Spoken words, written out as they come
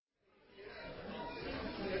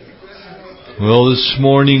Well, this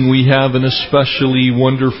morning we have an especially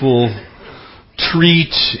wonderful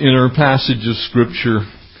treat in our passage of Scripture.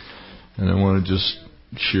 And I want to just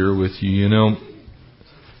share with you,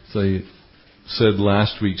 as I said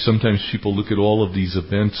last week, sometimes people look at all of these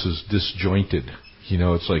events as disjointed.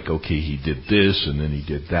 It's like, okay, he did this and then he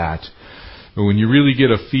did that. But when you really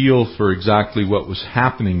get a feel for exactly what was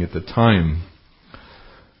happening at the time,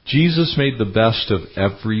 Jesus made the best of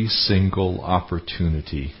every single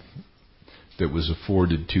opportunity that was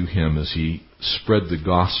afforded to him as he spread the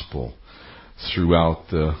gospel throughout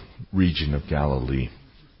the region of Galilee.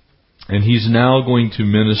 And he's now going to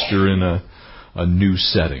minister in a new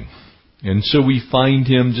setting. And so we find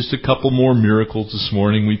him, just a couple more miracles this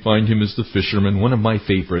morning. We find him as the fisherman, one of my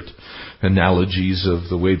favorite analogies of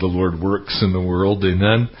the way the Lord works in the world.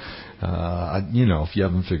 Amen. If you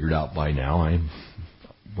haven't figured out by now,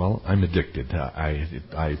 I'm addicted.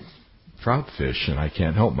 I trout fish and I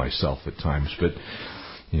can't help myself at times. But,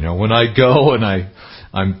 when I go and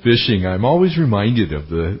I'm fishing, I'm always reminded of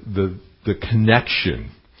the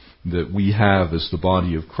connection that we have as the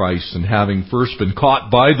body of Christ, and having first been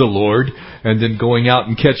caught by the Lord and then going out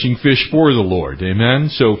and catching fish for the Lord. Amen?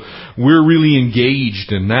 So we're really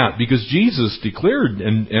engaged in that because Jesus declared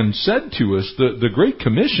and said to us the Great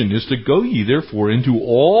Commission is to go ye therefore into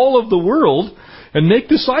all of the world and make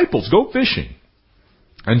disciples. Go fishing.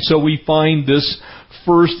 And so we find this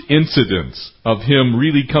first incidence of him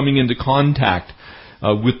really coming into contact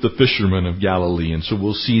with the fishermen of Galilee. And so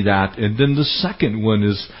we'll see that. And then the second one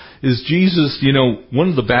is Jesus, one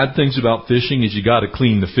of the bad things about fishing is you got to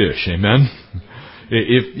clean the fish. Amen?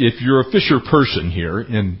 If you're a fisher person here,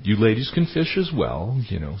 and you ladies can fish as well,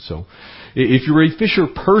 so if you're a fisher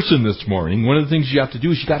person this morning, one of the things you have to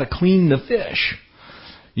do is you got to clean the fish.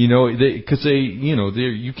 Because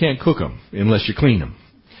you can't cook them unless you clean them.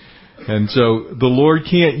 And so the Lord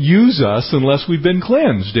can't use us unless we've been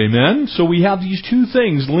cleansed. Amen? So we have these two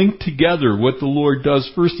things linked together. What the Lord does,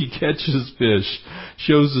 first he catches fish,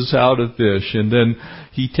 shows us how to fish, and then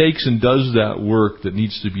he takes and does that work that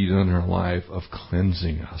needs to be done in our life of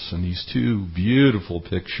cleansing us. And these two beautiful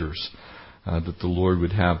pictures that the Lord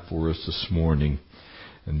would have for us this morning.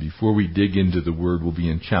 And before we dig into the Word, we'll be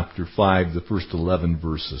in chapter 5, the first 11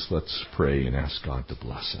 verses. Let's pray and ask God to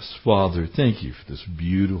bless us. Father, thank you for this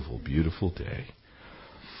beautiful, beautiful day.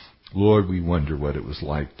 Lord, we wonder what it was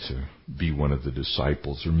like to be one of the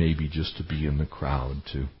disciples, or maybe just to be in the crowd,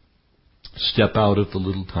 to step out of the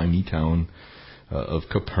little tiny town of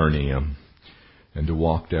Capernaum and to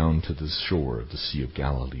walk down to the shore of the Sea of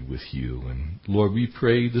Galilee with you. And Lord, we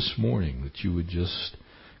pray this morning that you would just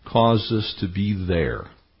cause us to be there,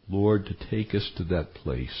 Lord, to take us to that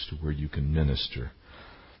place to where you can minister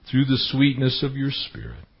through the sweetness of your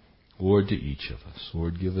Spirit, Lord, to each of us.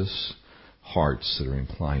 Lord, give us hearts that are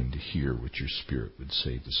inclined to hear what your Spirit would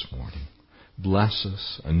say this morning. Bless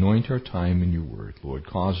us, anoint our time in your word, Lord.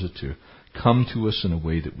 Cause it to come to us in a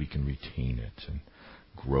way that we can retain it and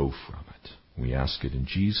grow from it. We ask it in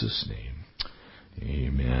Jesus' name.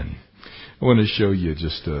 Amen. I want to show you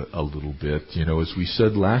just a little bit. As we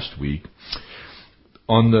said last week,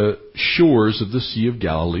 on the shores of the Sea of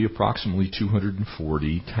Galilee, approximately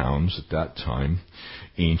 240 towns at that time,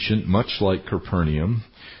 ancient, much like Capernaum.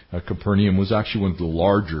 Capernaum was actually one of the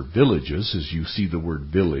larger villages. As you see the word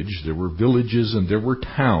village, there were villages and there were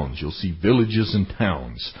towns. You'll see villages and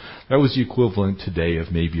towns. That was the equivalent today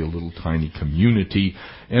of maybe a little tiny community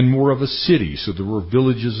and more of a city. So there were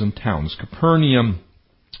villages and towns. Capernaum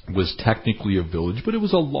was technically a village, but it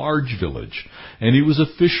was a large village, and it was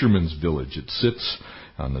a fisherman's village. It sits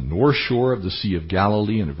on the north shore of the Sea of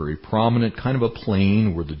Galilee in a very prominent kind of a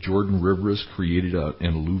plain where the Jordan River has created an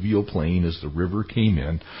alluvial plain as the river came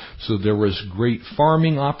in. So there was great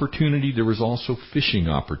farming opportunity. There was also fishing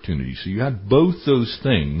opportunity. So you had both those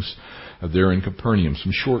things there in Capernaum,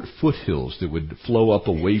 some short foothills that would flow up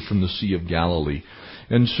away from the Sea of Galilee.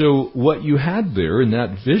 And so what you had there in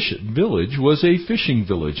that village was a fishing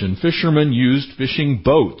village, and fishermen used fishing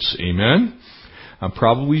boats. Amen?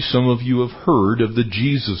 Probably some of you have heard of the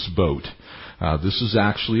Jesus boat. This is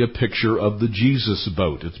actually a picture of the Jesus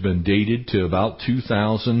boat. It's been dated to about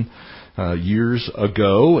 2,000 years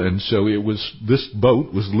ago, and so this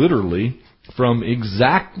boat was literally from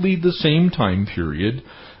exactly the same time period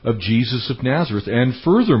of Jesus of Nazareth. And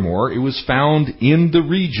furthermore, it was found in the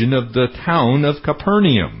region of the town of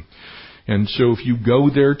Capernaum. And so if you go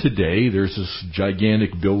there today, there's this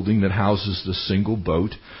gigantic building that houses the single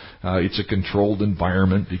boat. It's a controlled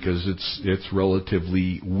environment because it's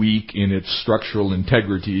relatively weak in its structural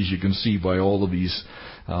integrity, as you can see by all of these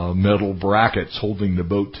metal brackets holding the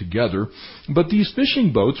boat together. But these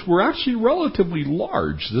fishing boats were actually relatively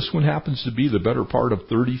large. This one happens to be the better part of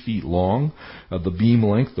 30 feet long. The beam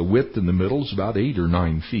length, the width in the middle is about 8 or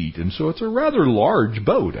 9 feet. And so it's a rather large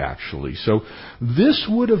boat, actually. So this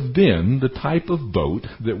would have been the type of boat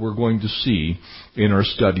that we're going to see in our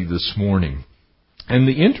study this morning. And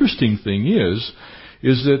the interesting thing is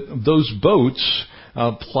that those boats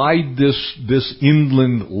plied this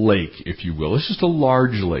inland lake, if you will. It's just a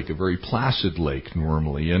large lake, a very placid lake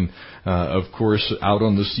normally. And, of course, out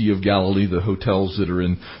on the Sea of Galilee, the hotels that are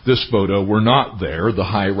in this photo were not there. The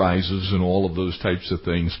high-rises and all of those types of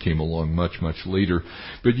things came along much, much later.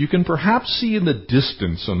 But you can perhaps see in the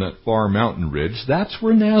distance on that far mountain ridge, that's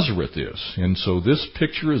where Nazareth is. And so this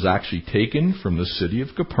picture is actually taken from the city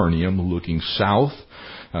of Capernaum, looking south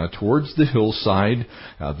towards the hillside.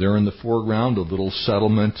 There in the foreground, a little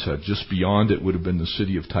settlement. Just beyond it would have been the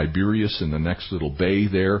city of Tiberias in the next little bay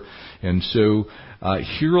there. And so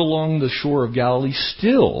here along the shore of Galilee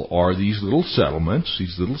still are these little settlements,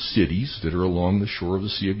 these little cities that are along the shore of the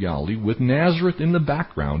Sea of Galilee, with Nazareth in the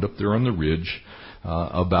background up there on the ridge,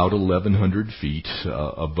 about 1,100 feet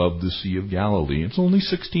above the Sea of Galilee. It's only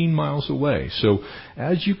 16 miles away. So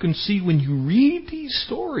as you can see, when you read these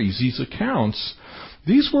stories, these accounts,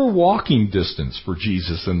 these were walking distance for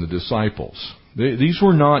Jesus and the disciples. These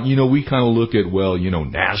were not, we kind of look at,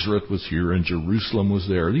 Nazareth was here and Jerusalem was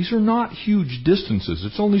there. These are not huge distances.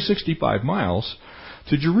 It's only 65 miles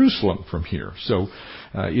to Jerusalem from here. So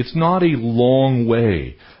it's not a long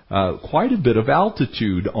way. Quite a bit of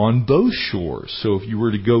altitude on both shores. So if you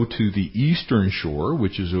were to go to the eastern shore,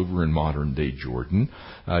 which is over in modern-day Jordan,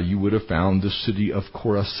 you would have found the city of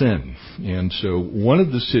Chorazin. And so one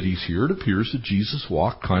of the cities here, it appears that Jesus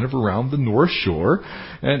walked kind of around the north shore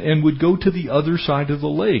and would go to the other side of the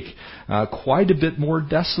lake. Quite a bit more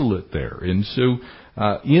desolate there. And so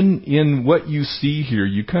in what you see here,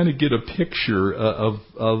 you kind of get a picture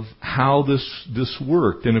of how this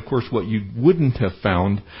worked. And of course, what you wouldn't have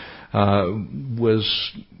found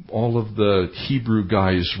was all of the Hebrew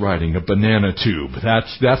guys riding a banana tube.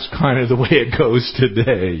 That's kind of the way it goes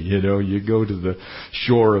today. You go to the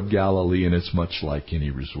shore of Galilee, and it's much like any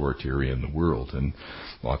resort area in the world, and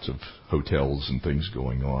lots of hotels and things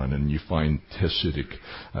going on, and you find Hasidic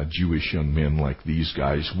Jewish young men like these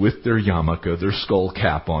guys with their yarmulke, their skull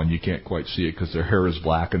cap on. You can't quite see it because their hair is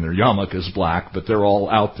black and their yarmulke is black, but they're all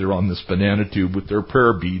out there on this banana tube with their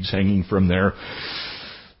prayer beads hanging from their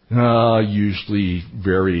usually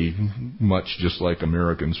very much just like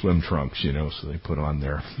American swim trunks, so they put on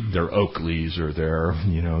their Oakleys or their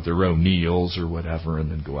O'Neills or whatever,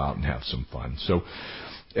 and then go out and have some fun. So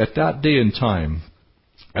at that day and time,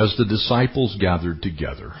 as the disciples gathered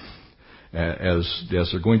together, as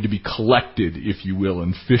they're going to be collected, if you will,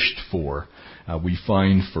 and fished for, we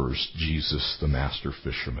find first Jesus, the master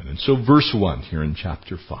fisherman. And so verse 1 here in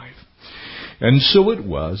chapter 5. And so it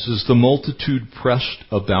was, as the multitude pressed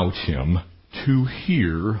about him to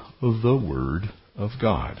hear the word of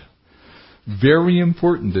God. Very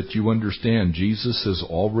important that you understand Jesus has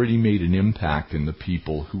already made an impact in the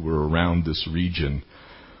people who were around this region.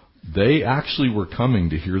 They actually were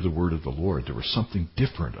coming to hear the word of the Lord. There was something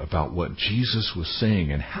different about what Jesus was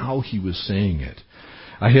saying and how he was saying it.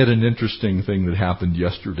 I had an interesting thing that happened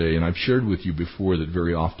yesterday, and I've shared with you before that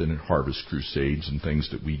very often at Harvest Crusades and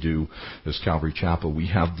things that we do as Calvary Chapel, we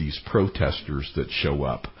have these protesters that show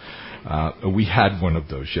up. We had one of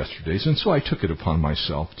those yesterday, and so I took it upon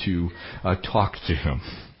myself to talk to him.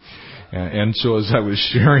 And so as I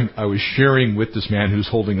was sharing with this man who's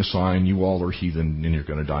holding a sign, "You all are heathen and you're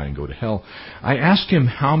going to die and go to hell," I asked him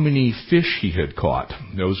how many fish he had caught.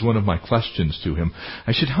 That was one of my questions to him.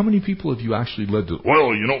 I said, "How many people have you actually led to?"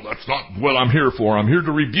 "Well, that's not what I'm here for. I'm here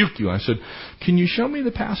to rebuke you." I said, "Can you show me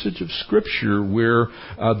the passage of Scripture where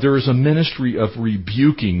there is a ministry of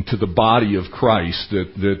rebuking to the body of Christ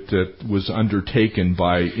that was undertaken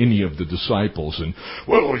by any of the disciples?" And,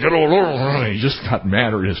 he just got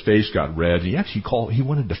mad, or his face got red. He actually he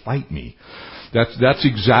wanted to fight me. That's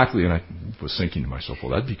exactly, and I was thinking to myself,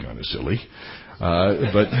 well, that'd be kind of silly.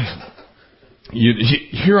 But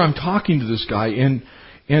here I'm talking to this guy,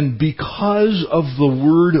 and because of the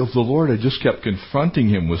word of the Lord, I just kept confronting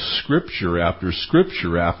him with Scripture after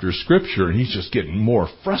Scripture after Scripture, and he's just getting more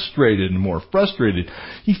frustrated and more frustrated.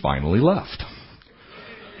 He finally left.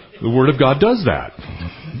 The Word of God does that.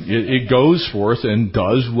 It goes forth and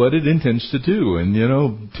does what it intends to do.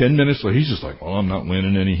 And, 10 minutes later, he's just like, well, I'm not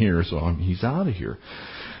winning any here, so he's out of here.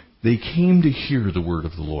 They came to hear the Word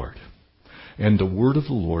of the Lord. And the Word of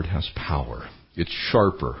the Lord has power. It's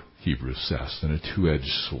sharper, Hebrews says, than a two-edged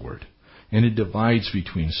sword. And it divides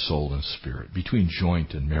between soul and spirit, between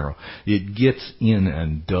joint and marrow. It gets in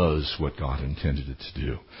and does what God intended it to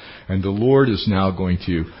do. And the Lord is now going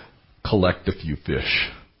to collect a few fish.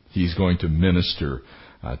 He's going to minister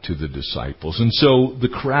to the disciples. And so the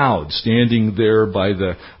crowd standing there by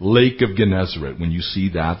the Lake of Gennesaret, when you see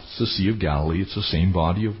that, it's the Sea of Galilee, it's the same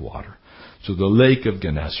body of water. So the Lake of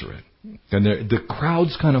Gennesaret. And the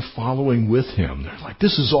crowd's kind of following with him. They're like,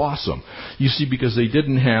 this is awesome. You see, because they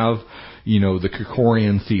didn't have, the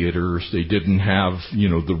Krikorian theaters. They didn't have,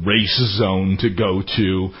 the race zone to go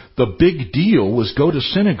to. The big deal was go to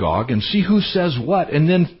synagogue and see who says what and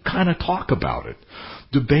then kind of talk about it.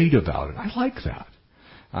 Debate about it. I like that.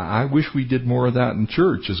 I wish we did more of that in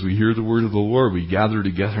church. As we hear the word of the Lord, we gather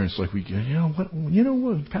together and it's like,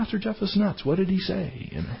 what, Pastor Jeff is nuts. What did he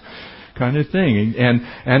say? Kind of thing.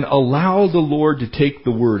 And allow the Lord to take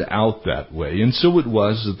the word out that way. And so it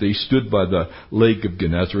was that they stood by the Lake of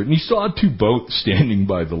Gennesaret, and he saw two boats standing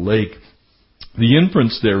by the lake. The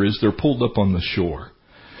inference there is they're pulled up on the shore.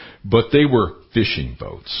 But they were fishing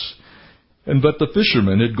boats. But the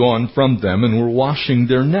fishermen had gone from them and were washing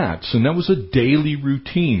their nets. And that was a daily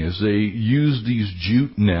routine as they used these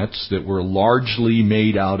jute nets that were largely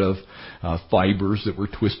made out of fibers that were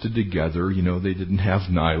twisted together. They didn't have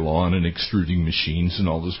nylon and extruding machines and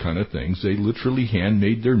all those kind of things. They literally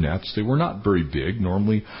handmade their nets. They were not very big,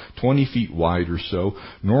 normally 20 feet wide or so,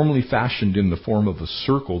 normally fashioned in the form of a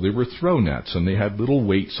circle. They were throw nets, and they had little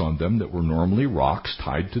weights on them that were normally rocks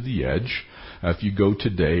tied to the edge. If you go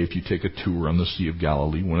today, if you take a tour on the Sea of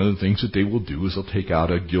Galilee, one of the things that they will do is they'll take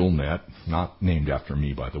out a gill net, not named after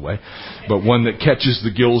me, by the way, but one that catches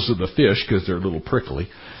the gills of the fish because they're a little prickly.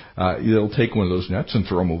 They'll take one of those nets and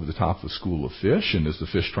throw them over the top of a school of fish, and as the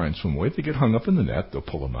fish try and swim away, they get hung up in the net. They'll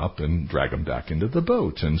pull them up and drag them back into the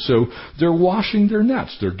boat. And so they're washing their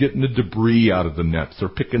nets. They're getting the debris out of the nets. They're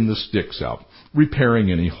picking the sticks out,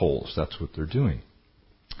 repairing any holes. That's what they're doing.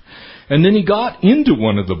 And then he got into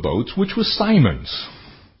one of the boats, which was Simon's.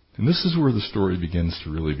 And this is where the story begins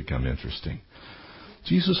to really become interesting.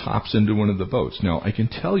 Jesus hops into one of the boats. Now, I can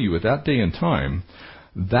tell you at that day and time,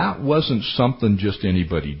 that wasn't something just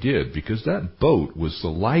anybody did, because that boat was the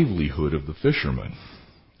livelihood of the fishermen.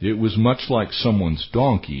 It was much like someone's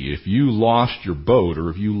donkey. If you lost your boat or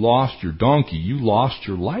if you lost your donkey, you lost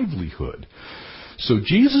your livelihood. So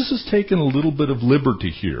Jesus is taking a little bit of liberty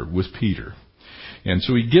here with Peter. And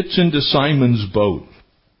so he gets into Simon's boat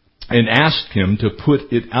and asked him to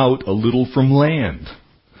put it out a little from land.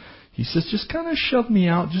 He says, just kind of shove me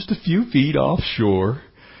out just a few feet offshore.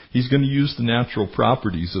 He's going to use the natural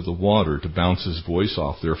properties of the water to bounce his voice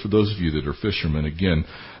off there. For those of you that are fishermen, again,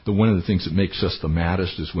 one of the things that makes us the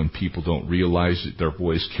maddest is when people don't realize that their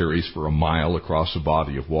voice carries for a mile across a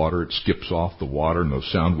body of water. It skips off the water and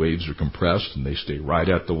those sound waves are compressed and they stay right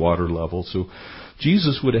at the water level. So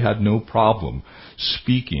Jesus would have had no problem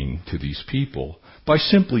speaking to these people by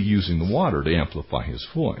simply using the water to amplify his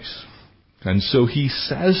voice. And so he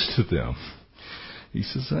says to them, he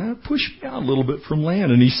says, push me out a little bit from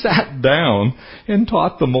land. And he sat down and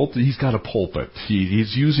taught the multitude. He's got a pulpit.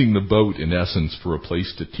 He's using the boat, in essence, for a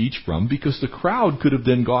place to teach from, because the crowd could have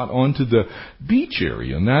then got onto the beach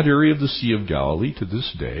area. In that area of the Sea of Galilee to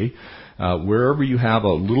this day, wherever you have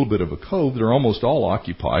a little bit of a cove, they're almost all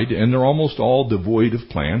occupied, and they're almost all devoid of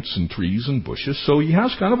plants and trees and bushes. So he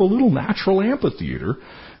has kind of a little natural amphitheater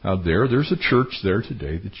out there. There's a church there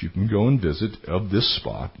today that you can go and visit of this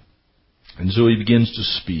spot. And so he begins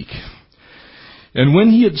to speak. And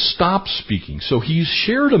when he had stopped speaking, so he's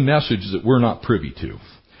shared a message that we're not privy to.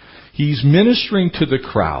 He's ministering to the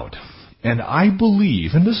crowd. And I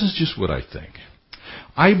believe, and this is just what I think,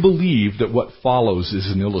 I believe that what follows is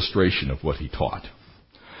an illustration of what he taught.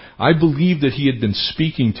 I believe that he had been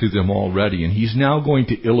speaking to them already, and he's now going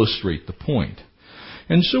to illustrate the point.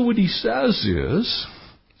 And so what he says is,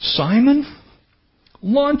 Simon,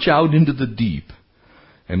 launch out into the deep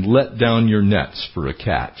and let down your nets for a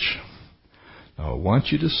catch. Now I want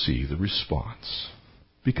you to see the response,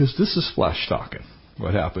 because this is flesh talking.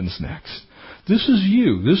 What happens next? This is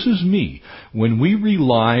you. This is me. When we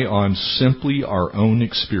rely on simply our own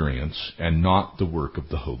experience and not the work of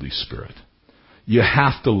the Holy Spirit. You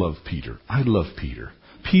have to love Peter. I love Peter.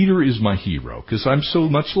 Peter is my hero because I'm so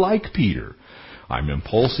much like Peter. I'm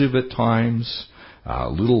impulsive at times, a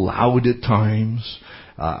little loud at times.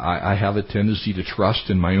 I have a tendency to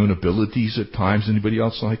trust in my own abilities at times. Anybody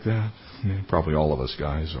else like that? Yeah, probably all of us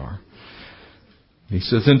guys are. He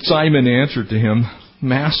says, and Simon answered to him,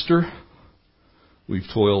 Master, we've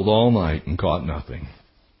toiled all night and caught nothing.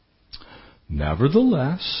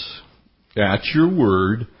 Nevertheless, at your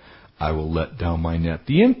word, I will let down my net.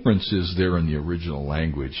 The inference is there in the original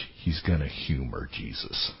language, he's going to humor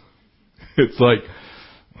Jesus. It's like,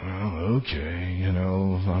 well, okay,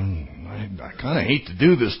 I kind of hate to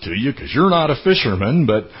do this to you because you're not a fisherman,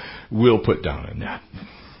 but we'll put down a net.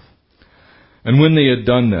 And when they had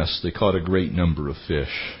done this, they caught a great number of fish,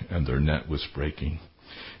 and their net was breaking.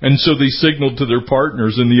 And so they signaled to their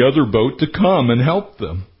partners in the other boat to come and help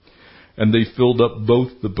them. And they filled up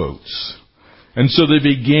both the boats. And so they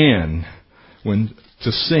began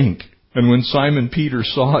to sink. And when Simon Peter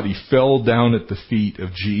saw it, he fell down at the feet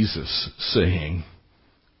of Jesus, saying,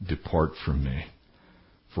 "Depart from me,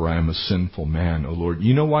 for I am a sinful man, O Lord."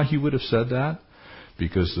 You know why he would have said that?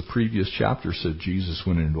 Because the previous chapter said Jesus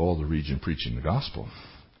went into all the region preaching the gospel.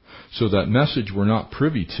 So that message we're not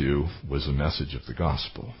privy to was a message of the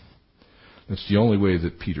gospel. That's the only way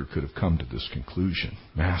that Peter could have come to this conclusion.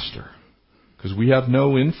 Master. Because we have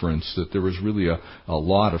no inference that there was really a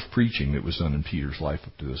lot of preaching that was done in Peter's life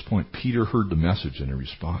up to this point. Peter heard the message and he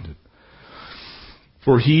responded.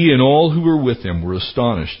 For he and all who were with him were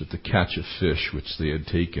astonished at the catch of fish which they had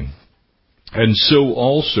taken. And so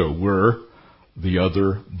also were the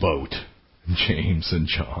other boat, James and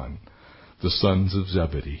John, the sons of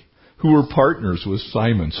Zebedee, who were partners with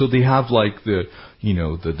Simon. So they have like the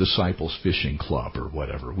disciples fishing club or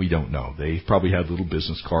whatever. We don't know. They probably had little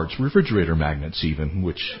business cards, refrigerator magnets even,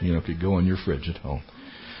 which, could go on your fridge at home.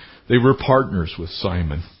 They were partners with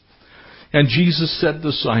Simon. And Jesus said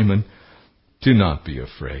to Simon, "Do not be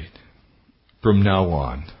afraid. From now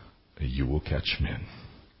on, you will catch men."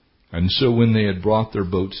 And so when they had brought their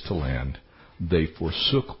boats to land, they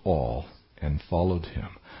forsook all and followed him.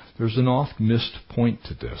 There's an oft missed point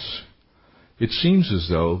to this. It seems as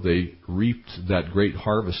though they reaped that great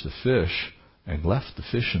harvest of fish and left the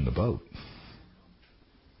fish in the boat.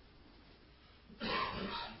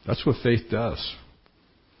 That's what faith does.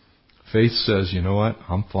 Faith says, you know what?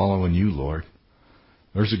 I'm following you, Lord.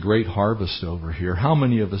 There's a great harvest over here. How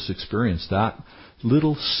many of us experience that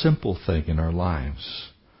little simple thing in our lives?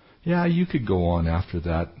 Yeah, you could go on after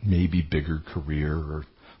that maybe bigger career or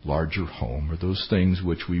larger home or those things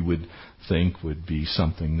which we would think would be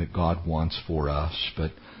something that God wants for us.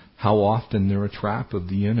 But how often they're a trap of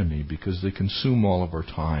the enemy because they consume all of our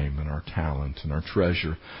time and our talent and our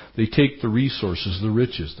treasure. They take the resources, the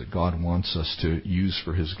riches that God wants us to use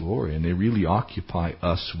for His glory, and they really occupy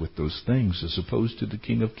us with those things as opposed to the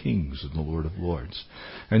King of Kings and the Lord of Lords.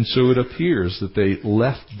 And so it appears that they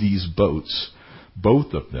left these boats,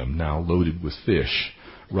 both of them now loaded with fish,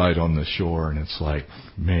 right on the shore, and it's like,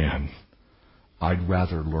 man, I'd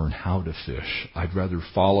rather learn how to fish. I'd rather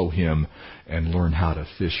follow Him and learn how to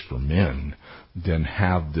fish for men than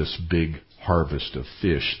have this big harvest of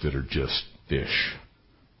fish that are just fish.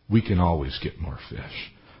 We can always get more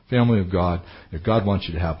fish. Family of God, if God wants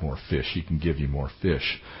you to have more fish, He can give you more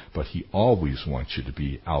fish. But He always wants you to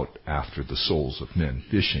be out after the souls of men,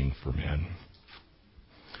 fishing for men.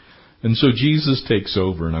 And so Jesus takes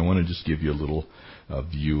over, and I want to just give you a little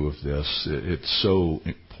view of this. It's so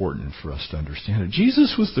important for us to understand it.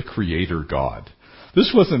 Jesus was the Creator God.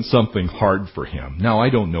 This wasn't something hard for Him. Now, I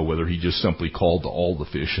don't know whether He just simply called to all the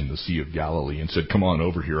fish in the Sea of Galilee and said, come on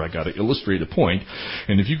over here, I got to illustrate a point.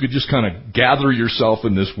 And if you could just kind of gather yourself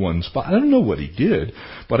in this one spot. I don't know what He did,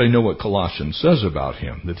 but I know what Colossians says about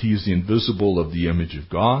Him, that He is the invisible of the image of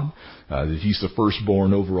God, that He's the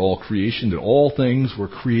firstborn over all creation, that all things were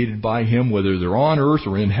created by Him, whether they're on earth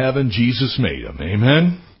or in heaven, Jesus made them.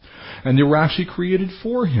 Amen? And they were actually created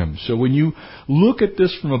for Him. So when you look at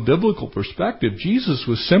this from a biblical perspective, Jesus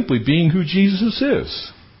was simply being who Jesus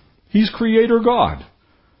is. He's Creator God.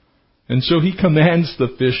 And so He commands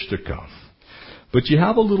the fish to come. But you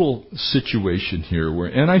have a little situation here where,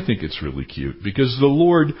 and I think it's really cute, because the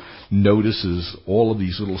Lord notices all of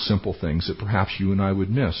these little simple things that perhaps you and I would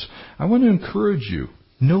miss. I want to encourage you,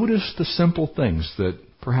 notice the simple things that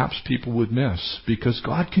perhaps people would miss, because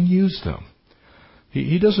God can use them.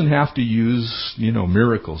 He doesn't have to use,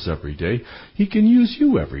 miracles every day. He can use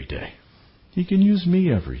you every day. He can use me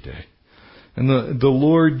every day. And the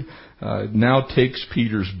Lord now takes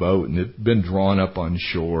Peter's boat, and it's been drawn up on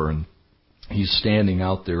shore, and He's standing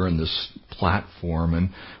out there in this platform, and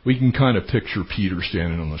we can kind of picture Peter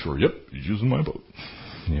standing on the shore. Yep, He's using my boat.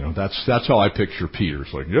 That's how I picture Peter.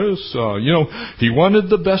 It's like, yes, He wanted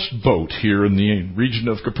the best boat here in the region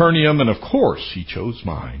of Capernaum, and of course He chose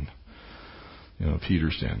mine. Peter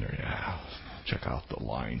standing there, yeah, check out the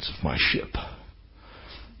lines of my ship.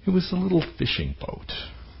 It was a little fishing boat.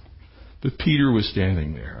 But Peter was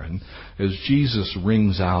standing there, and as Jesus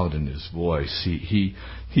rings out in His voice, he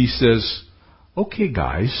says, okay,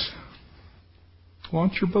 guys,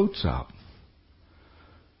 launch your boats out.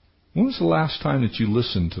 When was the last time that you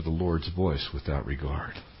listened to the Lord's voice with that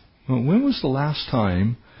regard? Well, when was the last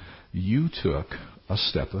time you took a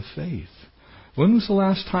step of faith? When was the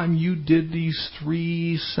last time you did these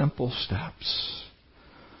 3 simple steps?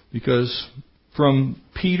 Because from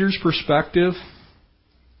Peter's perspective,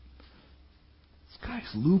 this guy's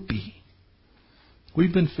loopy.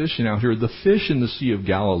 We've been fishing out here. The fish in the Sea of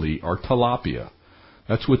Galilee are tilapia.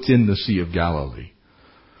 That's what's in the Sea of Galilee.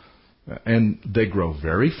 And they grow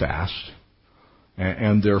very fast.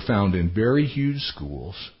 And they're found in very huge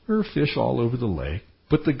schools. There are fish all over the lake.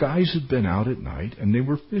 But the guys had been out at night and they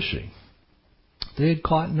were fishing. They had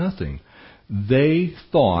caught nothing. They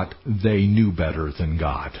thought they knew better than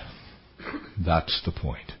God. That's the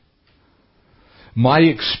point. My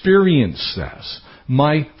experience says,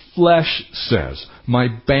 my flesh says, my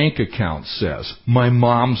bank account says, my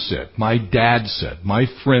mom said, my dad said, my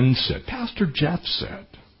friend said, Pastor Jeff said.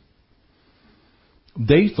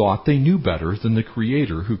 They thought they knew better than the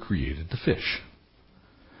Creator who created the fish.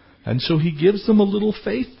 And so he gives them a little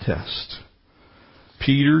faith test.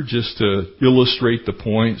 Peter, just to illustrate the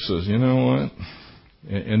point, says, you know what?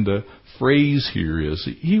 And the phrase here is,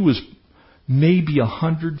 he was maybe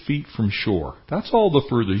 100 feet from shore. That's all the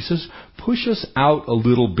further. He says, push us out a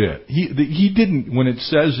little bit. He didn't, when it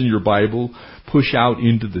says in your Bible, push out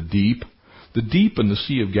into the deep in the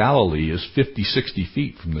Sea of Galilee is 50, 60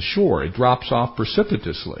 feet from the shore. It drops off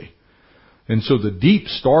precipitously. And so the deep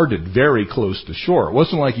started very close to shore. It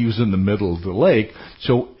wasn't like he was in the middle of the lake.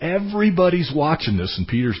 So everybody's watching this, and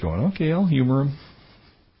Peter's going, okay, I'll humor him.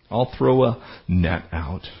 I'll throw a net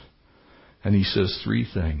out. And he says 3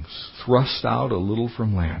 things. Thrust out a little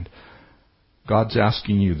from land. God's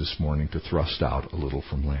asking you this morning to thrust out a little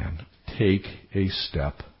from land. Take a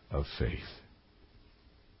step of faith.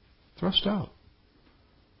 Thrust out.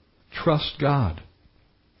 Trust God.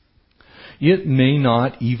 It may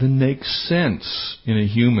not even make sense in a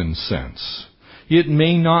human sense. It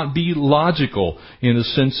may not be logical in a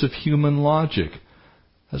sense of human logic.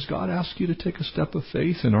 Has God asked you to take a step of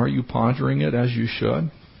faith, and are you pondering it as you should?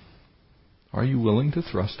 Are you willing to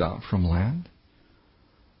thrust out from land?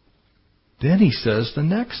 Then he says the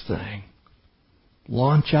next thing.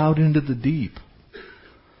 Launch out into the deep.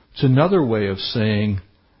 It's another way of saying,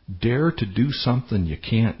 dare to do something you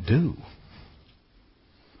can't do.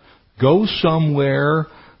 Go somewhere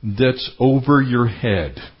that's over your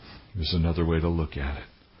head, is another way to look at it.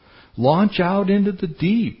 Launch out into the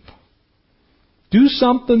deep. Do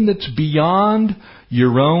something that's beyond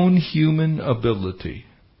your own human ability.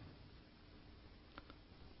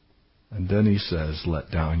 And then he says, let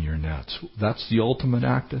down your nets. That's the ultimate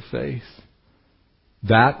act of faith.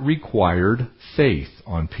 That required faith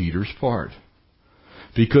on Peter's part.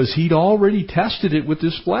 Because he'd already tested it with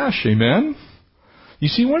his flesh. Amen? You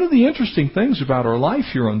see, one of the interesting things about our life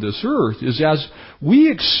here on this earth is as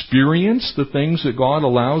we experience the things that God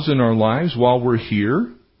allows in our lives while we're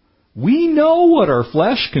here, we know what our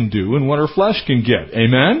flesh can do and what our flesh can get.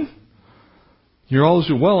 Amen? You're always,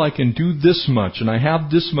 well, I can do this much and I have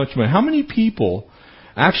this much money. How many people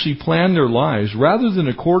actually plan their lives rather than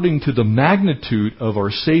according to the magnitude of our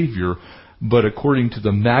Savior, but according to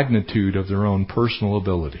the magnitude of their own personal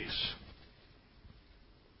abilities?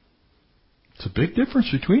 It's a big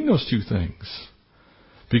difference between those 2 things.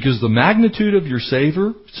 Because the magnitude of your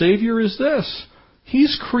Savior is this.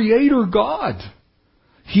 He's Creator God.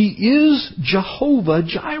 He is Jehovah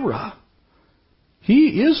Jireh.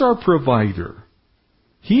 He is our provider.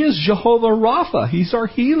 He is Jehovah Rapha. He's our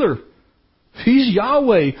healer. He's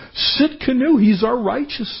Yahweh Sitkanu. He's our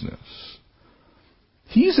righteousness.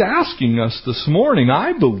 He's asking us this morning,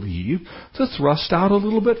 I believe, to thrust out a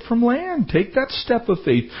little bit from land. Take that step of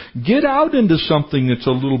faith. Get out into something that's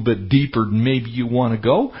a little bit deeper than maybe you want to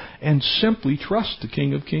go, and simply trust the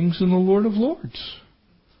King of Kings and the Lord of Lords.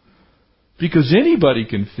 Because anybody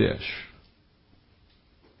can fish.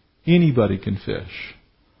 Anybody can fish.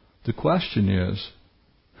 The question is,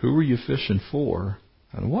 who are you fishing for,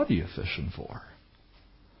 and what are you fishing for?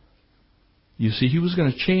 You see, he was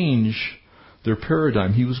going to change their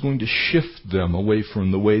paradigm. He was going to shift them away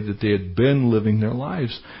from the way that they had been living their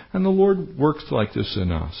lives. And the Lord works like this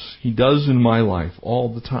in us. He does in my life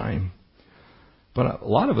all the time. But a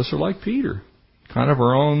lot of us are like Peter. Kind of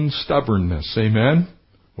our own stubbornness. Amen?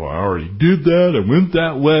 Well, I already did that. I went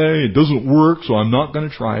that way. It doesn't work, so I'm not going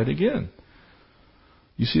to try it again.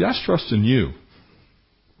 You see, that's trusting you.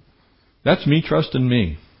 That's me trusting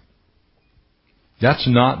me. That's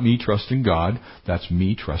not me trusting God. That's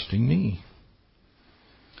me trusting me.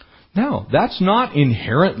 Now, that's not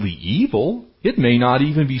inherently evil. It may not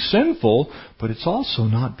even be sinful, but it's also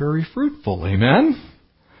not very fruitful. Amen?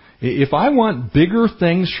 If I want bigger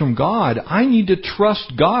things from God, I need to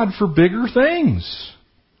trust God for bigger things.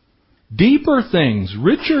 Deeper things,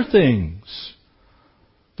 richer things.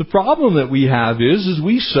 The problem that we have is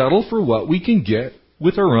we settle for what we can get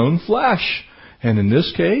with our own flesh. And in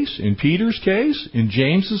this case, in Peter's case, in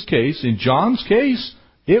James's case, in John's case,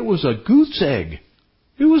 it was a goose egg.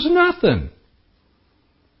 It was nothing.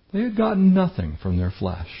 They had gotten nothing from their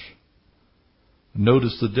flesh.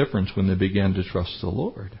 Notice the difference when they began to trust the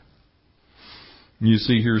Lord. You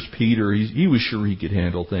see, here's Peter. He was sure he could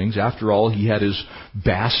handle things. After all, he had his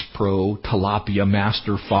Bass Pro Tilapia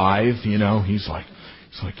Master 5. He's like,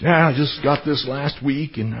 yeah, I just got this last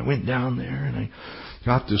week, and I went down there, and I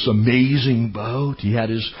got this amazing boat. He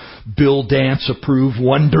had his Bill Dance approved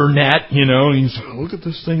Wonder Net, and he's like, look at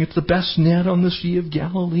this thing. It's the best net on the Sea of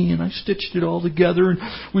Galilee, and I stitched it all together, and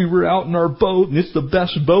we were out in our boat, and it's the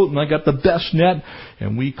best boat, and I got the best net,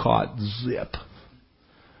 and we caught zip.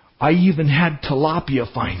 I even had tilapia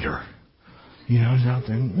finder. It's out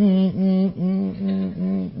there.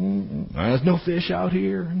 There's no fish out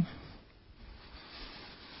here.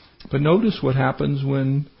 But notice what happens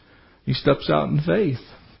when he steps out in faith.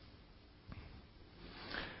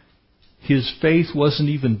 His faith wasn't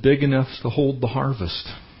even big enough to hold the harvest.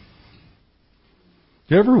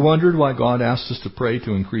 You ever wondered why God asked us to pray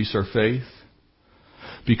to increase our faith?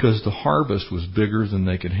 Because the harvest was bigger than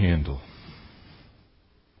they could handle.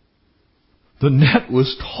 The net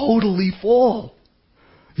was totally full.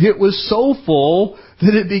 It was so full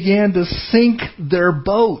that it began to sink their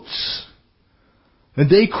boats. And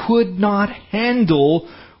they could not handle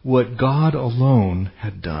what God alone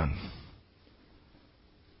had done.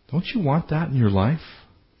 Don't you want that in your life?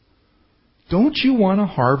 Don't you want a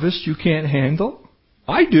harvest you can't handle?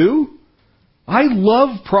 I do. I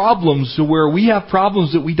love problems to where we have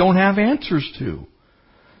problems that we don't have answers to.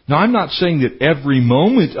 Now, I'm not saying that every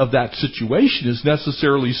moment of that situation is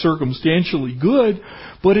necessarily circumstantially good,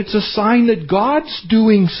 but it's a sign that God's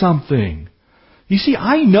doing something. You see,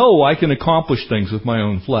 I know I can accomplish things with my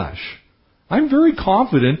own flesh. I'm very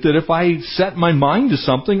confident that if I set my mind to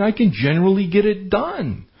something, I can generally get it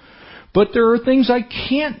done. But there are things I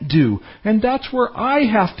can't do, and that's where I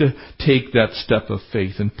have to take that step of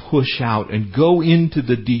faith and push out and go into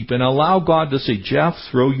the deep and allow God to say, Jeff,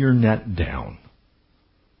 throw your net down.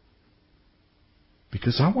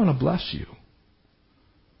 Because I want to bless you.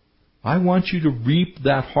 I want you to reap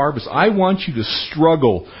that harvest. I want you to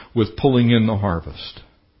struggle with pulling in the harvest.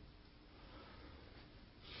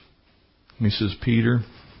 And he says, Peter,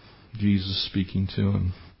 Jesus speaking to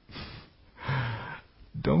him,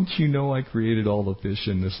 don't you know I created all the fish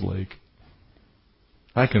in this lake?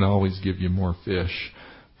 I can always give you more fish,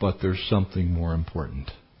 but there's something more important.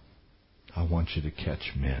 I want you to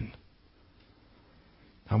catch men.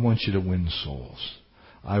 I want you to win souls.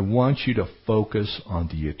 I want you to focus on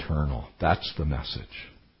the eternal. That's the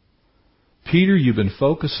message. Peter, you've been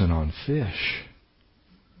focusing on fish,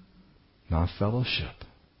 not fellowship.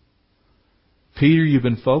 Peter, you've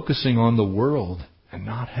been focusing on the world and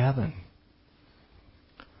not heaven.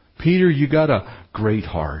 Peter, you got a great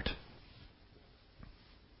heart,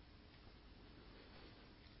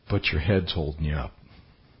 but your head's holding you up.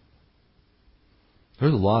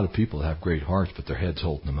 There's a lot of people that have great hearts, but their head's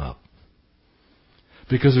holding them up.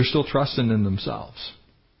 Because they're still trusting in themselves.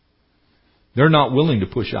 They're not willing to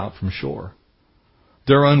push out from shore.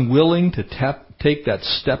 They're unwilling to take that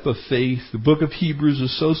step of faith. The book of Hebrews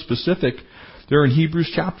is so specific. There in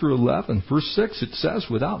Hebrews chapter 11, verse 6, it says,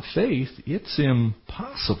 without faith, it's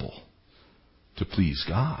impossible to please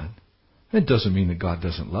God. It doesn't mean that God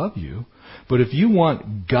doesn't love you. But if you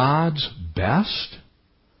want God's best,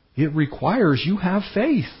 it requires you have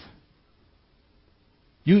faith.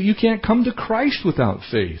 You can't come to Christ without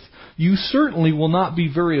faith. You certainly will not be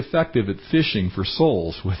very effective at fishing for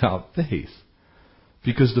souls without faith.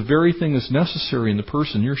 Because the very thing that's necessary in the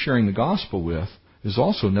person you're sharing the gospel with is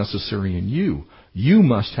also necessary in you. You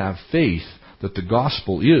must have faith that the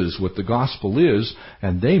gospel is what the gospel is,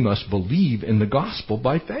 and they must believe in the gospel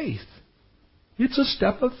by faith. It's a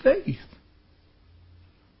step of faith.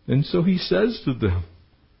 And so he says to them,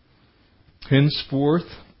 henceforth,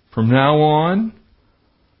 from now on,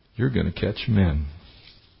 you're going to catch men.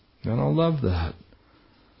 And I love that.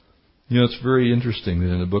 It's very interesting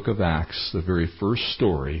that in the book of Acts, the very first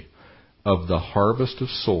story of the harvest of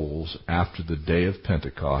souls after the day of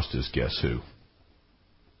Pentecost is guess who?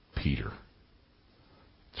 Peter.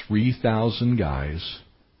 3,000 guys.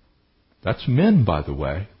 That's men, by the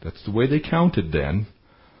way. That's the way they counted then.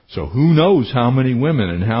 So who knows how many women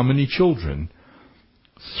and how many children?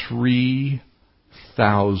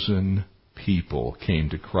 3,000 people came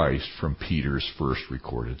to Christ from Peter's first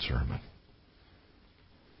recorded sermon.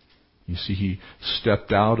 You see, he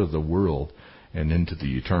stepped out of the world and into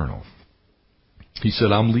the eternal. He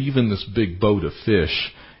said, I'm leaving this big boat of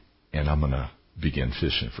fish, and I'm going to begin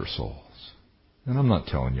fishing for souls. And I'm not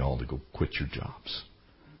telling you all to go quit your jobs.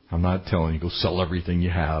 I'm not telling you go sell everything you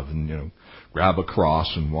have and, grab a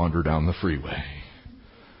cross and wander down the freeway.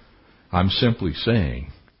 I'm simply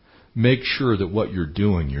saying, make sure that what you're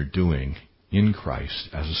doing in Christ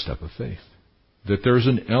as a step of faith. That there's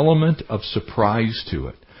an element of surprise to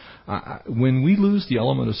it. When we lose the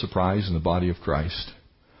element of surprise in the body of Christ,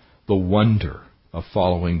 the wonder of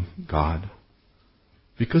following God,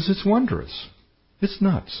 because it's wondrous. It's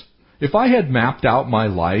nuts. If I had mapped out my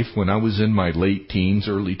life when I was in my late teens,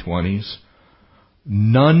 early 20s,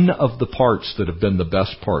 none of the parts that have been the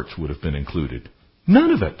best parts would have been included.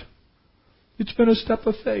 None of it. It's been a step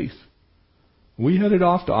of faith. We headed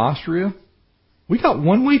off to Austria. We got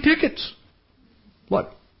one-way tickets.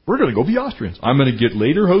 What? We're going to go be Austrians. I'm going to get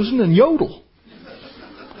lederhosen and yodel.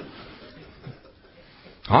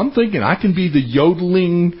 I'm thinking I can be the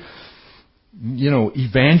yodeling,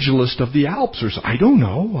 evangelist of the Alps or something. I don't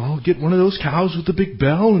know. I'll get one of those cows with the big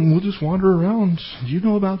bell and we'll just wander around. Do you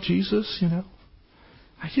know about Jesus?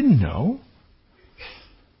 I didn't know.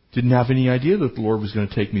 Didn't have any idea that the Lord was going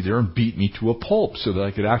to take me there and beat me to a pulp so that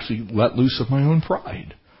I could actually let loose of my own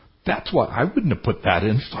pride. That's what I wouldn't have put that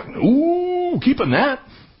in. It's like, ooh, keeping that.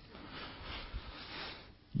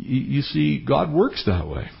 You see, God works that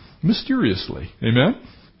way, mysteriously. Amen?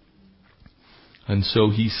 And so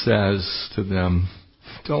he says to them,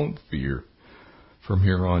 don't fear. From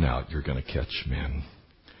here on out, you're going to catch men.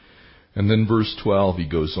 And then verse 12, he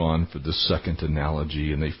goes on for the second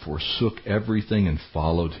analogy, and they forsook everything and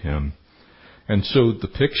followed him. And so the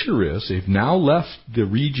picture is, they've now left the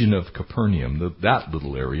region of Capernaum, that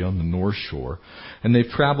little area on the north shore, and they've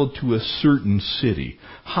traveled to a certain city.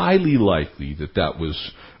 Highly likely that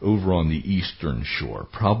was over on the eastern shore,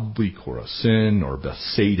 probably Chorazin or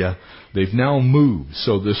Bethsaida. They've now moved.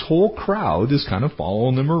 So this whole crowd is kind of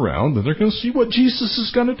following them around, and they're going to see what Jesus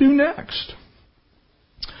is going to do next.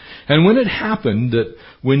 And when it happened that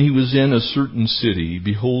when he was in a certain city,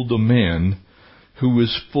 behold, a man who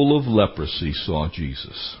was full of leprosy saw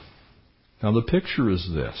Jesus. Now the picture is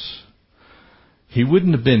this. He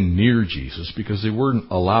wouldn't have been near Jesus because they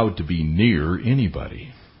weren't allowed to be near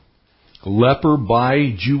anybody. A leper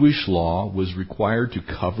by Jewish law was required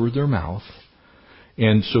to cover their mouth,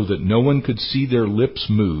 and so that no one could see their lips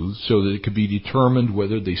move, so that it could be determined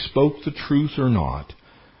whether they spoke the truth or not,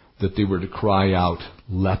 that they were to cry out,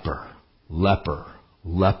 leper, leper,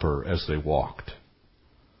 leper, as they walked.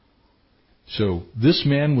 So this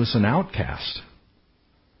man was an outcast.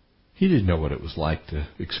 He didn't know what it was like to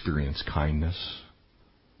experience kindness.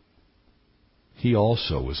 He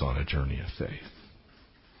also was on a journey of faith.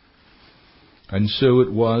 And so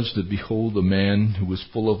it was that, behold, a man who was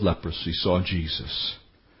full of leprosy saw Jesus.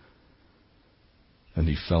 And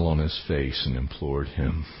he fell on his face and implored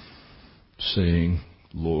him, saying,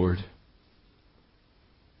 Lord,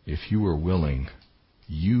 if you are willing,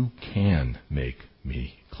 you can make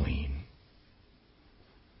me clean.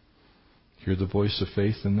 Hear the voice of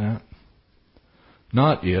faith in that?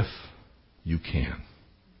 Not if, you can.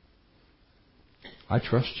 I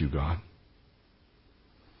trust you, God.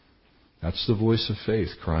 That's the voice of faith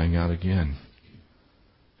crying out again.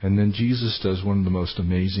 And then Jesus does one of the most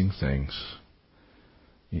amazing things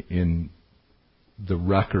in the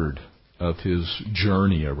record of his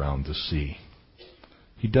journey around the sea.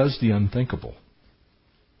 He does the unthinkable.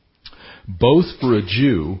 Both for a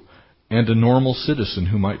Jew and a normal citizen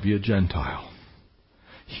who might be a Gentile.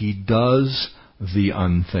 He does the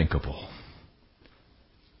unthinkable.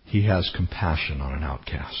 He has compassion on an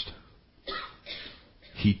outcast.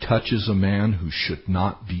 He touches a man who should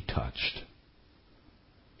not be touched.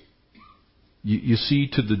 You see,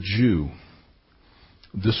 to the Jew,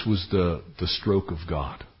 this was the stroke of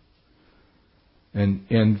God.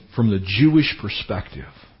 And from the Jewish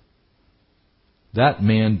perspective, that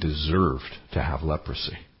man deserved to have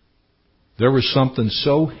leprosy. There was something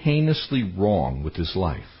so heinously wrong with his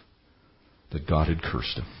life that God had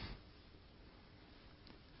cursed him.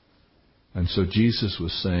 And so Jesus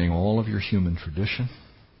was saying, all of your human tradition,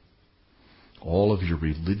 all of your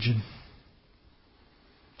religion,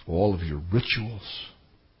 all of your rituals,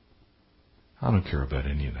 I don't care about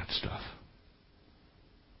any of that stuff.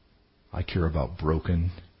 I care about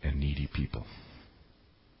broken and needy people.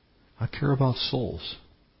 I care about souls.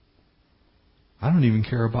 I don't even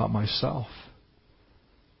care about myself.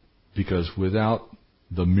 Because without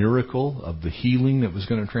the miracle of the healing that was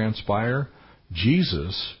going to transpire,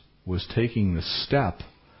 Jesus was taking the step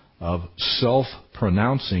of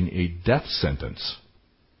self-pronouncing a death sentence.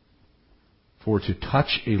 For to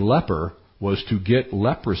touch a leper was to get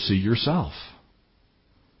leprosy yourself.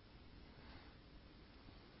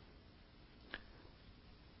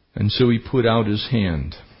 And so he put out his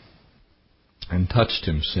hand and touched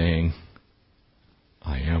him, saying,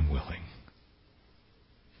 I am willing.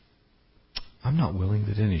 I'm not willing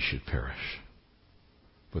that any should perish,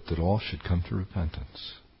 but that all should come to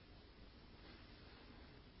repentance.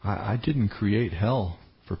 I didn't create hell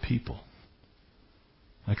for people.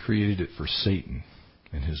 I created it for Satan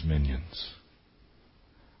and his minions.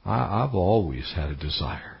 I've always had a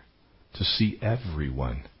desire to see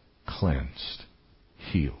everyone cleansed,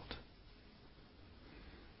 healed.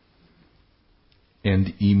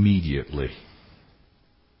 And immediately,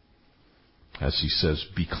 as he says,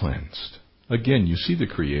 be cleansed. Again, you see the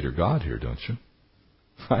Creator God here, don't you?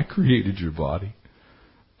 I created your body.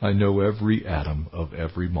 I know every atom of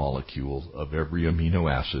every molecule, of every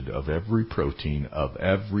amino acid, of every protein, of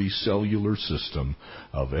every cellular system,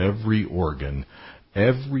 of every organ,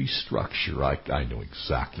 every structure. I know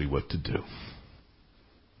exactly what to do.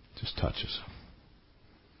 Just touches them.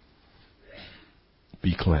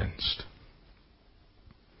 Be cleansed.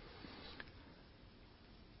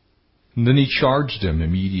 And then he charged him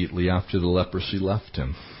immediately after the leprosy left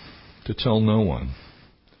him to tell no one,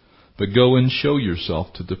 but go and show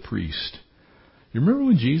yourself to the priest. You remember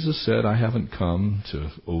when Jesus said, I haven't come to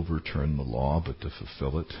overturn the law, but to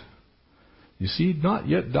fulfill it? You see, he'd not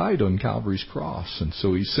yet died on Calvary's cross, and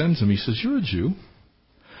so he sends him. He says, you're a Jew.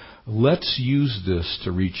 Let's use this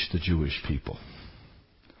to reach the Jewish people.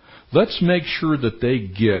 Let's make sure that they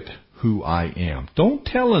get who I am. Don't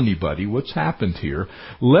tell anybody what's happened here.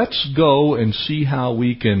 Let's go and see how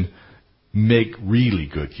we can make really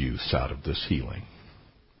good use out of this healing.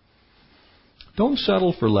 Don't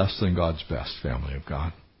settle for less than God's best, family of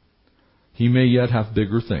God. He may yet have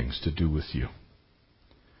bigger things to do with you.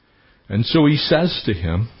 And so he says to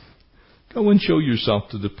him, go and show yourself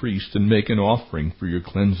to the priest and make an offering for your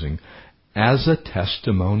cleansing as a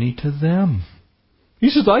testimony to them. He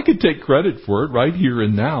says, I could take credit for it right here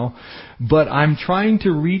and now, but I'm trying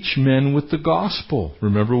to reach men with the gospel.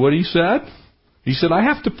 Remember what he said? He said, I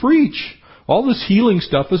have to preach. All this healing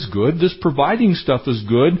stuff is good. This providing stuff is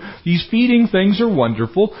good. These feeding things are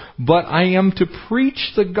wonderful, but I am to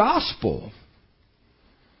preach the gospel.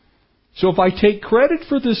 So if I take credit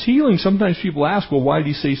for this healing, sometimes people ask, well, why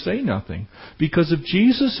did he say nothing? Because if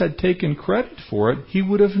Jesus had taken credit for it, he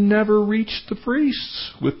would have never reached the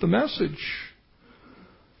priests with the message.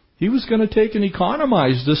 He was going to take and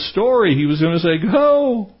economize this story. He was going to say,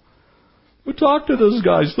 go talk to those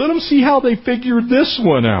guys. Let them see how they figured this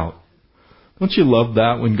one out. Don't you love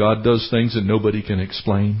that when God does things that nobody can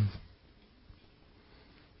explain?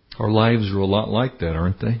 Our lives are a lot like that,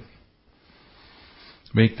 aren't they?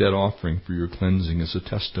 Make that offering for your cleansing as a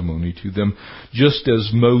testimony to them, just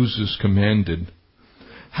as Moses commanded.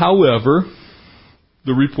 However,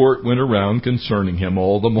 the report went around concerning him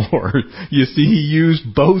all the more. You see, he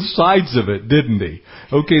used both sides of it, didn't he?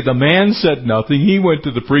 Okay, the man said nothing. He went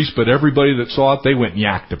to the priest, but everybody that saw it, they went and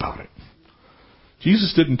yacked about it.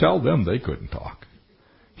 Jesus didn't tell them they couldn't talk.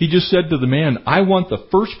 He just said to the man, I want the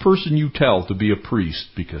first person you tell to be a priest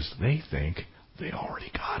because they think they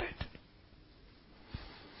already got it.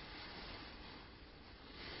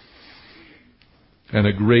 And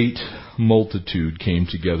a great multitude came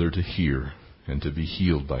together to hear and to be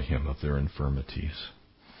healed by him of their infirmities.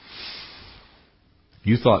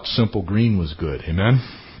 You thought Simple Green was good, amen?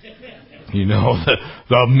 You know,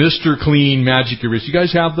 the Mr. Clean magic eraser. You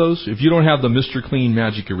guys have those? If you don't have the Mr. Clean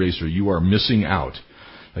magic eraser, you are missing out.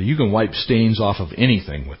 You can wipe stains off of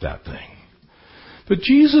anything with that thing. But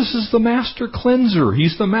Jesus is the master cleanser.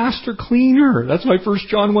 He's the master cleaner. That's why 1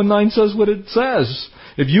 John 1:9 says what it says.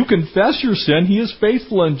 If you confess your sin, He is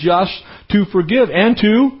faithful and just to forgive and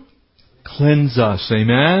to cleanse us.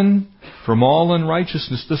 Amen? From all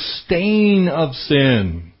unrighteousness, the stain of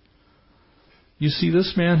sin. You see,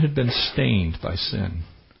 this man had been stained by sin.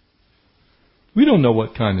 We don't know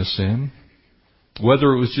what kind of sin.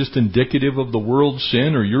 Whether it was just indicative of the world's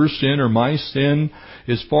sin or your sin or my sin,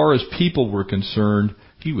 as far as people were concerned,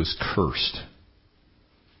 he was cursed.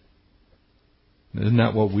 Isn't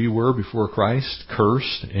that what we were before Christ?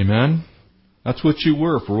 Cursed. Amen? That's what you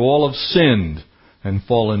were, for all have sinned and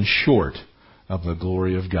fallen short of the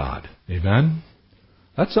glory of God. Amen?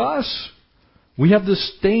 That's us. We have the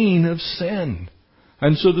stain of sin.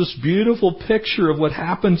 And so this beautiful picture of what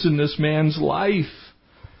happens in this man's life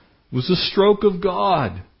was the stroke of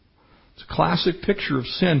God. It's a classic picture of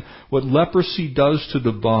sin. What leprosy does to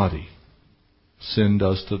the body sin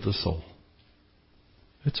does to the soul.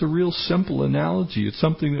 It's a real simple analogy. It's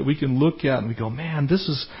something that we can look at and we go, man, this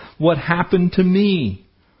is what happened to me.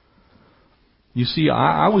 You see,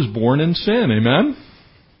 I was born in sin, amen?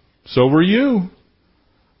 So were you.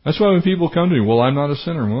 That's why when people come to me, well, I'm not a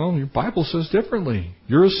sinner. Well, your Bible says differently.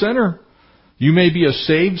 You're a sinner. You may be a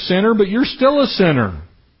saved sinner, but you're still a sinner.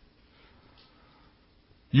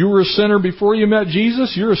 You were a sinner before you met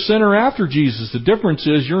Jesus. You're a sinner after Jesus. The difference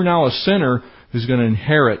is you're now a sinner who's going to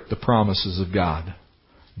inherit the promises of God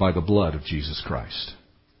by the blood of Jesus Christ.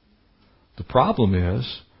 The problem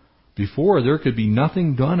is, before there could be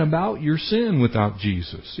nothing done about your sin without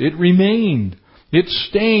Jesus. It remained. It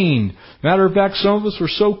stained. Matter of fact, some of us were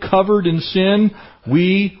so covered in sin,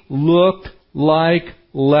 we looked like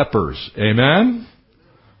lepers. Amen?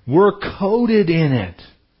 We're coated in it.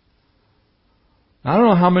 I don't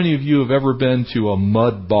know how many of you have ever been to a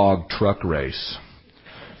mud bog truck race.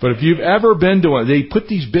 But if you've ever been to one, they put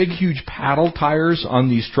these big, huge paddle tires on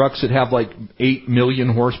these trucks that have like 8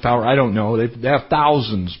 million horsepower. I don't know. They have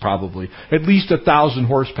thousands probably. At least 1,000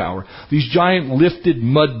 horsepower. These giant lifted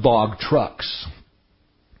mud bog trucks.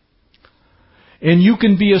 And you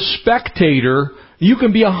can be a spectator. You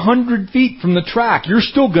can be 100 feet from the track. You're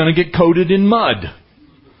still going to get coated in mud.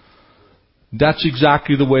 That's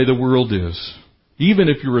exactly the way the world is. Even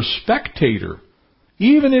if you're a spectator.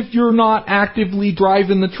 Even if you're not actively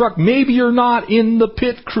driving the truck, maybe you're not in the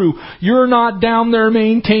pit crew. You're not down there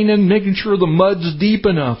maintaining, making sure the mud's deep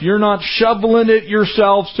enough. You're not shoveling it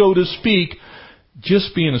yourself, so to speak.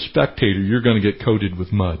 Just being a spectator, you're going to get coated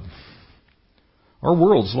with mud. Our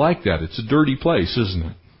world's like that. It's a dirty place, isn't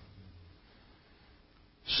it?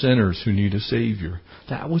 Sinners who need a Savior.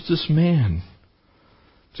 That was this man.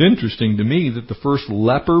 It's interesting to me that the first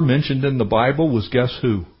leper mentioned in the Bible was, guess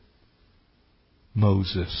who?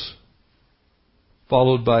 Moses,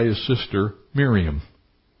 followed by his sister Miriam.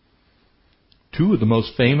 Two of the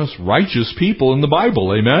most famous righteous people in the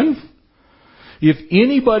Bible, amen? If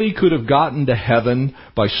anybody could have gotten to heaven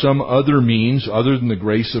by some other means other than the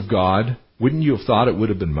grace of God, wouldn't you have thought it would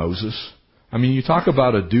have been Moses? I mean, you talk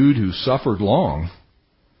about a dude who suffered long.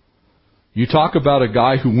 You talk about a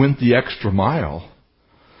guy who went the extra mile.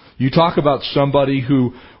 You talk about somebody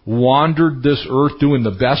who wandered this earth doing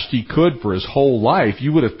the best he could for his whole life.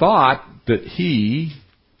 You would have thought that he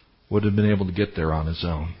would have been able to get there on his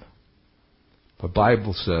own. The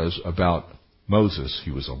Bible says about Moses,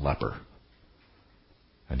 he was a leper.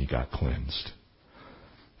 And he got cleansed.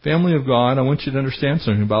 Family of God, I want you to understand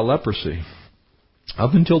something about leprosy.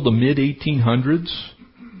 Up until the mid-1800s,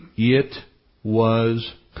 it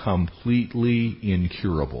was completely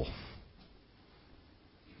incurable.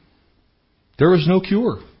 There was no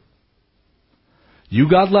cure. You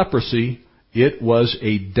got leprosy, it was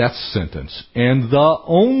a death sentence. And the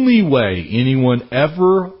only way anyone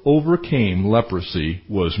ever overcame leprosy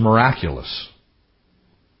was miraculous.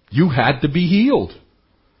 You had to be healed.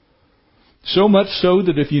 So much so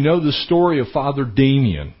that if you know the story of Father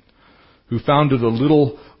Damien, who founded a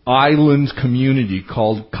little island community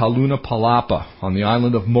called Kalunapalapa on the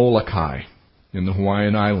island of Molokai in the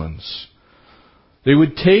Hawaiian Islands, they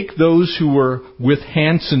would take those who were with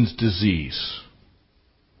Hansen's disease,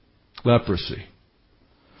 leprosy.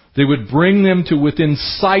 They would bring them to within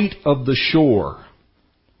sight of the shore,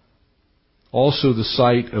 also the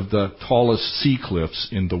site of the tallest sea cliffs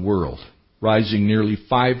in the world, rising nearly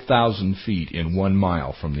 5,000 feet in 1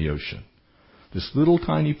 mile from the ocean. This little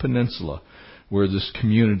tiny peninsula where this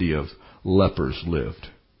community of lepers lived.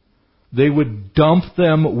 They would dump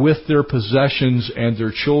them with their possessions and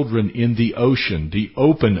their children in the ocean, the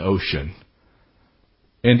open ocean.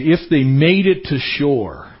 And if they made it to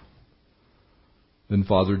shore, then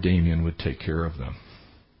Father Damien would take care of them.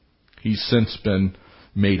 He's since been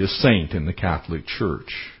made a saint in the Catholic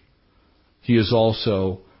Church. He is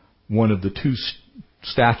also one of the 2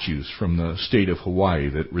 statues from the state of Hawaii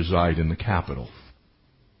that reside in the capital.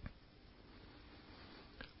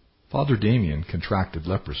 Father Damien contracted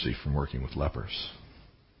leprosy from working with lepers.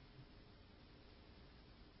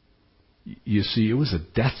 You see, it was a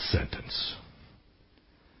death sentence.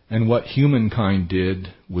 And what humankind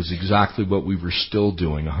did was exactly what we were still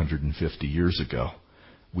doing 150 years ago.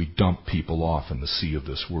 We dump people off in the sea of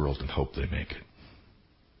this world and hope they make it.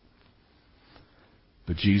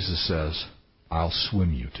 But Jesus says, I'll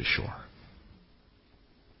swim you to shore.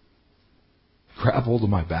 Grab hold of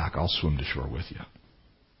my back, I'll swim to shore with you.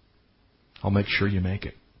 I'll make sure you make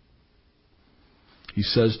it. He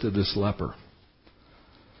says to this leper,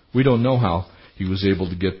 we don't know how he was able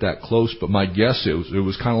to get that close, but my guess is it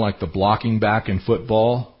was kind of like the blocking back in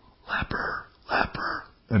football. Leper, leper,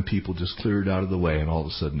 And people just clear it out of the way, and all of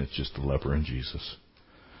a sudden it's just the leper and Jesus.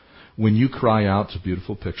 When you cry out, it's a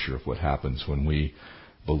beautiful picture of what happens when we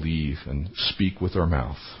believe and speak with our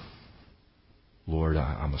mouth. Lord,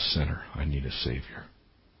 I'm a sinner. I need a Savior.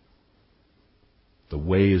 The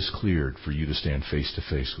way is cleared for you to stand face to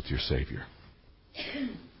face with your Savior.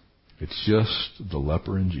 It's just the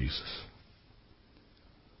leper and Jesus.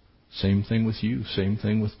 Same thing with you. Same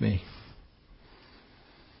thing with me.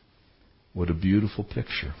 What a beautiful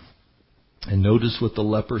picture. And notice what the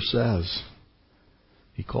leper says.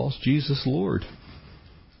 He calls Jesus Lord.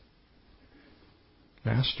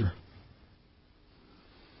 Master.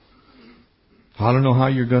 I don't know how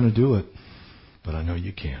you're going to do it, but I know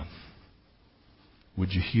you can.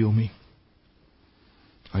 Would you heal me?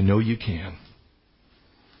 I know you can.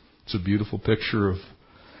 It's a beautiful picture of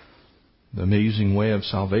the amazing way of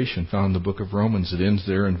salvation found in the book of Romans. It ends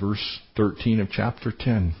there in verse 13 of chapter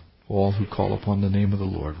 10. All who call upon the name of the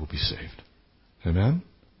Lord will be saved. Amen?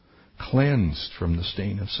 Cleansed from the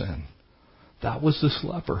stain of sin. That was this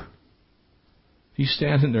leper. He's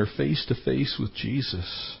standing there face to face with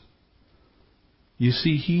Jesus. You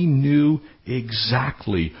see, he knew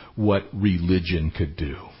exactly what religion could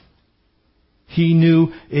do. He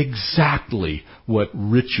knew exactly what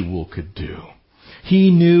ritual could do. He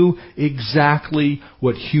knew exactly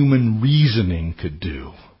what human reasoning could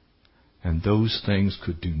do. And those things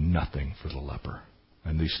could do nothing for the leper.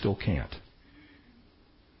 And they still can't.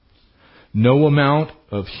 No amount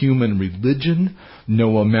of human religion,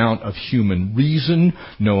 no amount of human reason,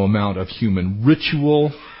 no amount of human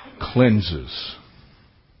ritual cleanses.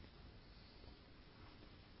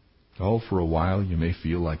 Oh, for a while you may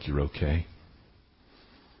feel like you're okay.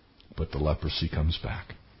 But the leprosy comes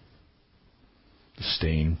back. The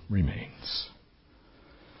stain remains.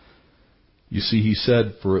 You see, he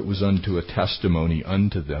said, for it was unto a testimony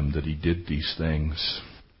unto them that he did these things.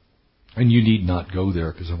 And you need not go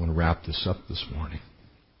there because I want to wrap this up this morning.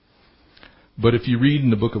 But if you read in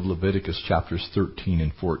the book of Leviticus chapters 13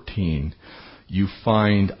 and 14, you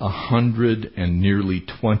find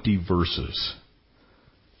 120 verses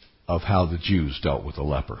of how the Jews dealt with a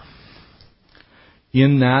leper.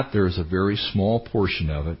 In that, there is a very small portion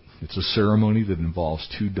of it. It's a ceremony that involves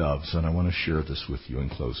 2 doves, and I want to share this with you in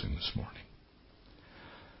closing this morning.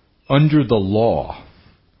 Under the law,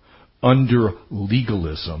 under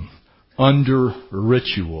legalism, under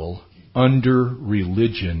ritual, under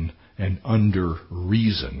religion, and under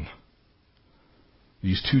reason,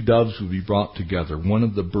 these 2 doves would be brought together. One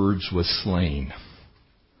of the birds was slain.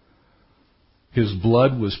 His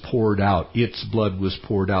blood was poured out. Its blood was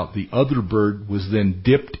poured out. The other bird was then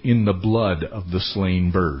dipped in the blood of the slain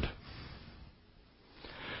bird.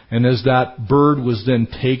 And as that bird was then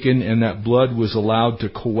taken and that blood was allowed to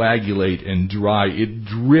coagulate and dry, it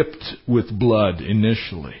dripped with blood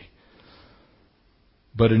initially.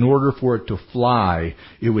 But in order for it to fly,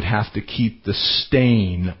 it would have to keep the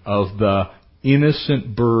stain of the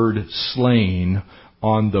innocent bird slain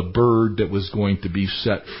on the bird that was going to be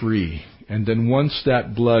set free. And then once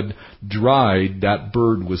that blood dried, that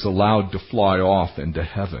bird was allowed to fly off into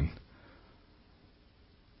heaven.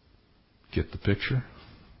 Get the picture?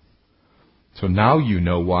 So now you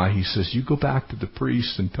know why he says, you go back to the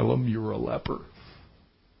priest and tell him you're a leper.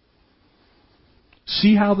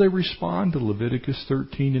 See how they respond to Leviticus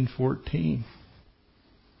 13 and 14.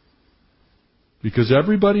 Because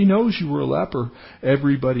everybody knows you were a leper.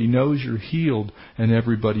 Everybody knows you're healed. And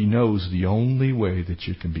everybody knows the only way that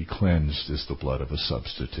you can be cleansed is the blood of a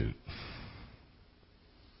substitute.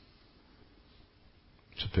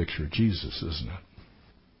 It's a picture of Jesus, isn't it?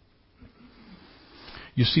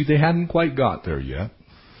 You see, they hadn't quite got there yet,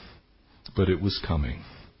 but it was coming.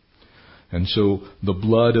 And so the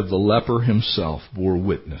blood of the leper himself bore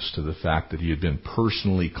witness to the fact that he had been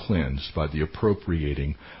personally cleansed by the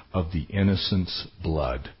appropriating of the innocent's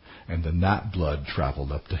blood. And then that blood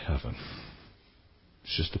traveled up to heaven.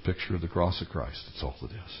 It's just a picture of the cross of Christ. That's all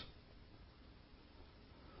it is.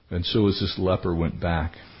 And so as this leper went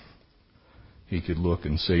back, he could look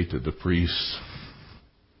and say to the priest,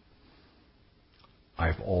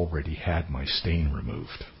 I've already had my stain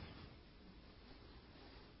removed.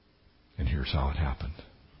 And here's how it happened.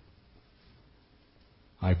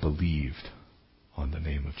 I believed on the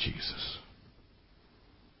name of Jesus.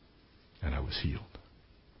 And I was healed.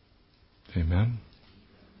 Amen?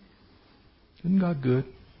 Isn't God good?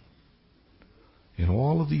 In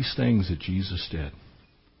all of these things that Jesus did,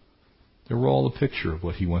 they were all a picture of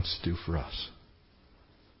what he wants to do for us.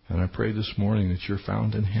 And I pray this morning that you're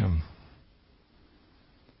found in him.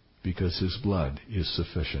 Because his blood is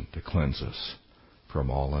sufficient to cleanse us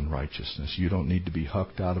from all unrighteousness. You don't need to be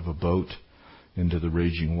hucked out of a boat. into the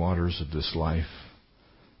raging waters of this life,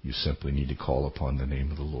 you simply need to call upon the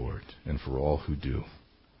name of the Lord. And for all who do,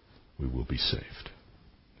 we will be saved.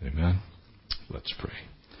 Amen? Let's pray.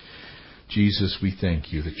 Jesus, we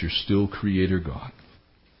thank you that you're still Creator God,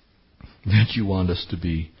 that you want us to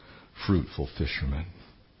be fruitful fishermen,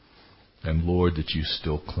 and Lord, that you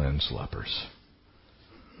still cleanse lepers.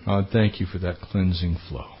 God, thank you for that cleansing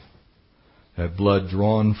flow, that blood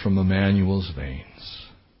drawn from Emmanuel's veins.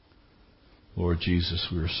 Lord Jesus,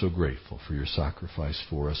 we are so grateful for your sacrifice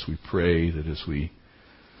for us. We pray that as we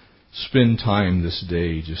spend time this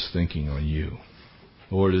day just thinking on you,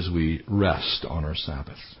 Lord, as we rest on our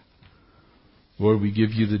Sabbath, Lord, we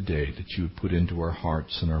give you the day that you would put into our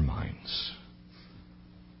hearts and our minds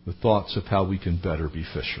the thoughts of how we can better be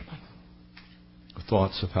fishermen, the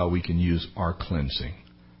thoughts of how we can use our cleansing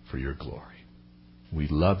for your glory. We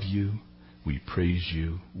love you. We praise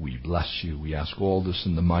you. We bless you. We ask all this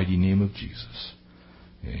in the mighty name of Jesus.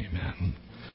 Amen.